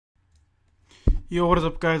Yo, what is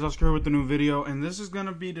up, guys? Oscar here with the new video, and this is going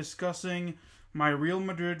to be discussing my Real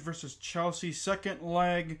Madrid versus Chelsea second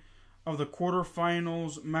leg of the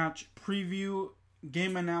quarterfinals match preview,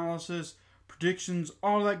 game analysis, predictions,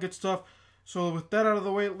 all that good stuff. So with that out of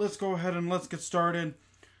the way, let's go ahead and let's get started.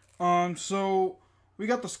 So we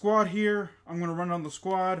got the squad here. I'm going to run down the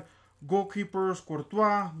squad. Goalkeepers: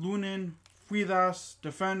 Courtois, Lunin, Fuidas.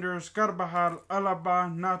 Defenders: Carvajal,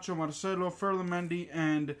 Alaba, Nacho, Marcelo, Ferland,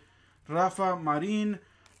 and Rafa Marin.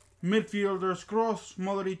 Midfielders: Kroos,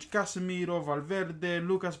 Modric, Casemiro, Valverde,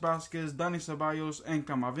 Lucas Vázquez, Dani Ceballos, and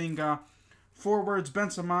Camavinga. Forwards: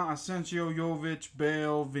 Benzema, Asensio, Jovic,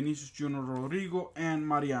 Bale, Vinicius Jr., Rodrigo, and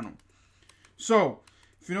Mariano. So,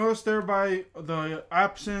 if you notice there by the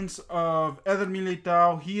absence of Eder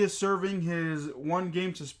Militao, he is serving his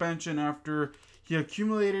 1-game suspension after he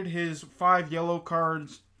accumulated his 5 yellow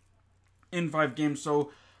cards in 5 games.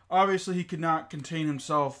 So, obviously, he could not contain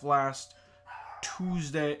himself last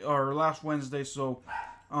Wednesday, so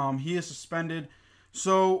he is suspended.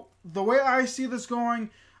 So, the way I see this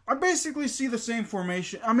going, I basically see the same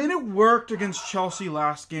formation. I mean, it worked against Chelsea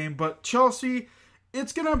last game, but Chelsea,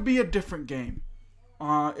 it's going to be a different game.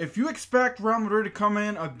 If you expect Real Madrid to come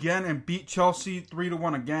in again and beat Chelsea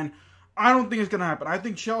 3-1 again, I don't think it's going to happen. I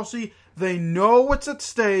think Chelsea, they know what's at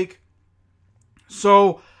stake.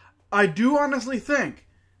 So, I do honestly think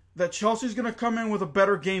that Chelsea's going to come in with a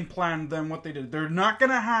better game plan than what they did. They're not going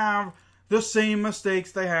to have the same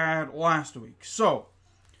mistakes they had last week. So,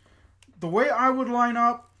 the way I would line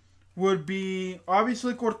up would be,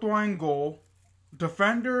 obviously, Courtois in goal.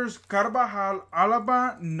 Defenders: Carvajal,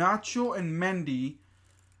 Alaba, Nacho, and Mendy.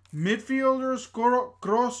 Midfielders: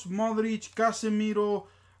 Kroos, Modric, Casemiro,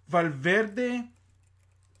 Valverde.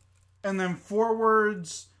 And then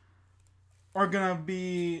forwards are going to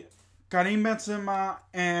be Karim Benzema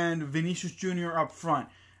and Vinicius Jr. up front.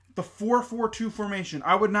 The 4-4-2 formation.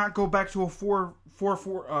 I would not go back to a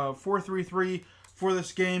 4-3-3 for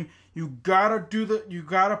this game. You gotta do that. You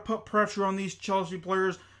gotta put pressure on these Chelsea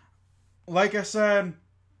players. Like I said,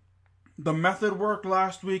 the method worked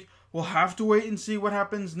last week. We'll have to wait and see what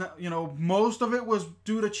happens. You know, most of it was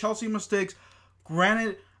due to Chelsea mistakes.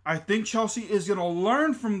 Granted, I think Chelsea is going to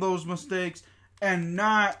learn from those mistakes and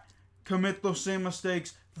not commit those same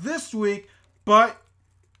mistakes this week. But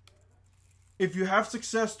if you have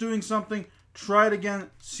success doing something, try it again.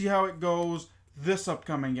 See how it goes this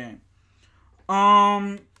upcoming game.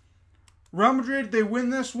 Real Madrid, they win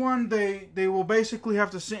this one. They will basically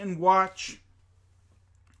have to sit and watch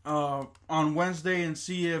on Wednesday and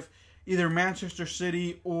see if either Manchester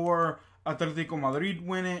City or Atletico Madrid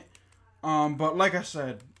win it. But like I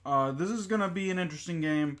said, this is going to be an interesting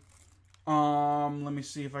game. Let me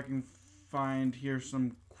see if I can find here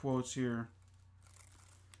some quotes here.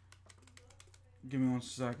 Give me 1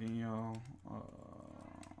 second, yo.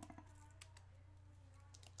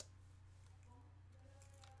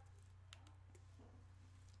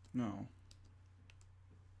 No.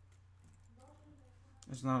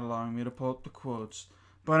 It's not allowing me to pull up the quotes.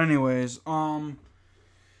 But anyways, I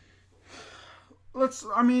don't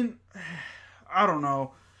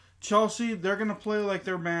know. Chelsea, they're going to play like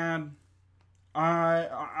they're mad.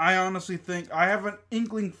 I honestly think, I have an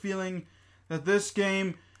inkling feeling that this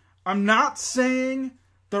game, I'm not saying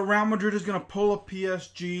that Real Madrid is going to pull a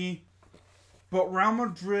PSG, but Real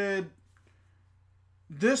Madrid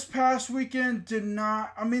this past weekend did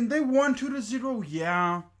not, they won 2-0,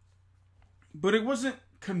 yeah, but it wasn't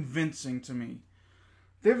convincing to me.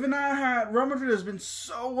 Real Madrid has been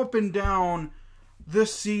so up and down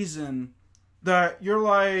this season that you're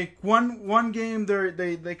like, one game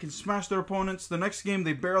they can smash their opponents, the next game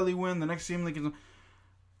they barely win, the next game they can,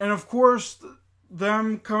 and of course,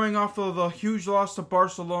 them coming off of the huge loss to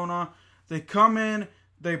Barcelona, they come in,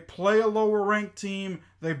 they play a lower ranked team,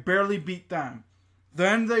 they barely beat them.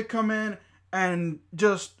 Then they come in and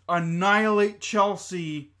just annihilate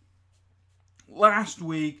Chelsea last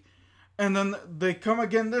week. And then they come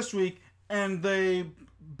again this week and they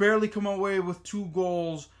barely come away with 2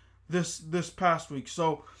 goals this past week.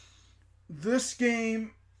 So this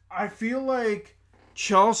game, I feel like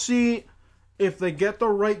Chelsea, if they get the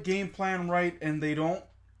right game plan right and they don't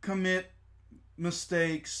commit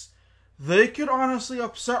mistakes, they could honestly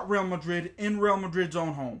upset Real Madrid in Real Madrid's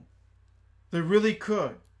own home. They really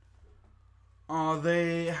could.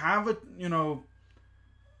 They have a,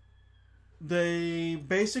 they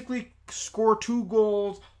basically scored 2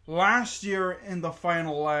 goals last year in the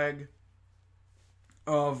final leg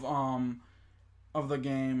of the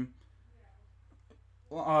game.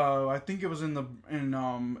 I think it was in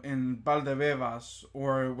Valdebebas,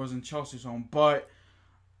 or it was in Chelsea's home. But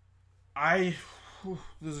I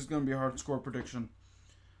This is going to be a hard score prediction.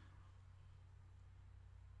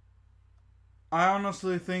 I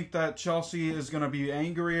honestly think that Chelsea is going to be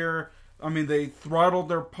angrier. I mean, they throttled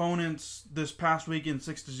their opponents this past weekend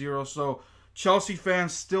 6-0. So Chelsea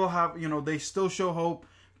fans still have, they still show hope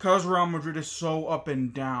because Real Madrid is so up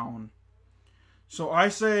and down. So I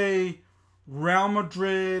say Real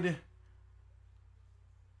Madrid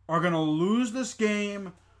are going to lose this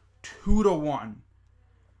game 2-1.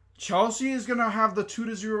 Chelsea is going to have the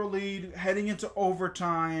 2-0 lead heading into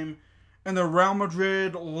overtime. And the Real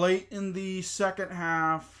Madrid, late in the second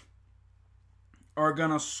half, are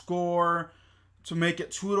going to score to make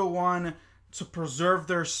it 2-1 to preserve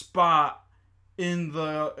their spot in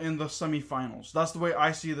the semifinals. That's the way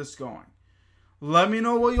I see this going. Let me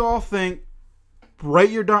know what you all think.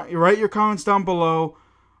 Write your comments down below.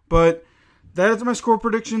 But that is my score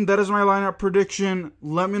prediction. That is my lineup prediction.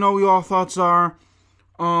 Let me know what your thoughts are.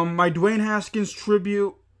 My Dwayne Haskins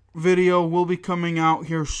tribute video will be coming out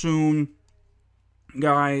here soon,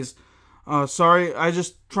 guys. Sorry, I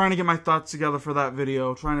just trying to get my thoughts together for that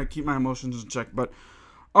video, trying to keep my emotions in check. But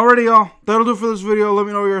alrighty, y'all, that'll do for this video. Let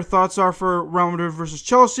me know what your thoughts are for Real Madrid versus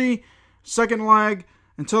Chelsea, second leg.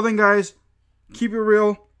 Until then, guys, keep it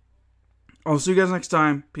real. I'll see you guys next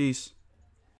time. Peace.